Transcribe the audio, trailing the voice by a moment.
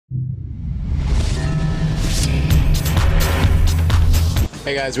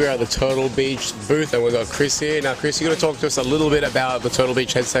Hey guys, we're at the Turtle Beach booth and we've got Chris here. Now Chris, you're going to talk to us a little bit about the Turtle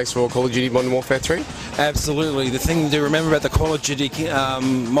Beach headsets for Call of Duty Modern Warfare 3? Absolutely. The thing to remember about the Call of Duty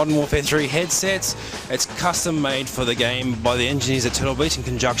Modern Warfare 3 headsets, it's custom made for the game by the engineers at Turtle Beach in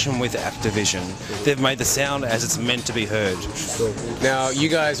conjunction with Activision. They've made the sound as it's meant to be heard. Now you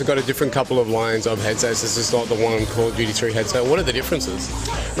guys have got a different couple of lines of headsets. This is not the one Call of Duty 3 headset. What are the differences?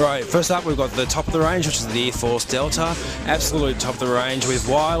 Right, first up we've got the top of the range, which is the Air Force Delta. Absolute top of the range with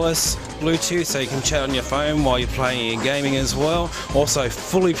wireless, Bluetooth, so you can chat on your phone while you're playing your gaming as well. Also,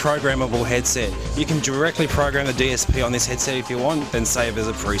 fully programmable headset. You can directly program the DSP on this headset if you want, then save as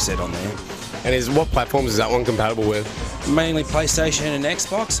a preset on there. And what platforms is that one compatible with? Mainly PlayStation and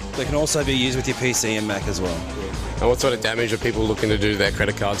Xbox. They can also be used with your PC and Mac as well. And what sort of damage are people looking to do to their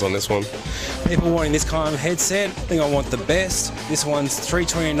credit cards on this one? People wanting this kind of headset, I think I want the best. This one's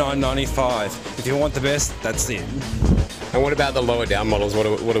 $329.95. If you want the best, that's it. And what about the lower down models? What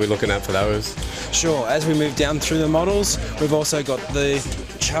are we looking at for those? Sure, as we move down through the models, we've also got the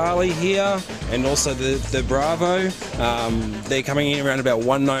Charlie here and also the Bravo. They're coming in around about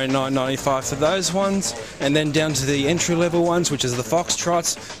 $199.95 for those ones. And then down to the entry level ones, which is the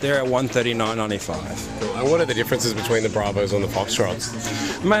Foxtrots, they're at $139.95. Cool. And what are the differences between the Bravos and the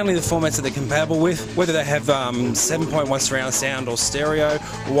Foxtrots? Mainly the formats that they're compatible with, whether they have 7.1 surround sound or stereo,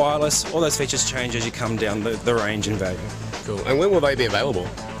 wireless, all those features change as you come down the range in value. Cool. And when will they be available?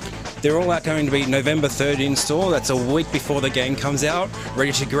 They're all out going to be November 3rd in store. That's a week before the game comes out.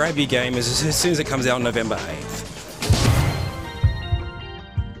 Ready to grab your game as soon as it comes out on November 8th.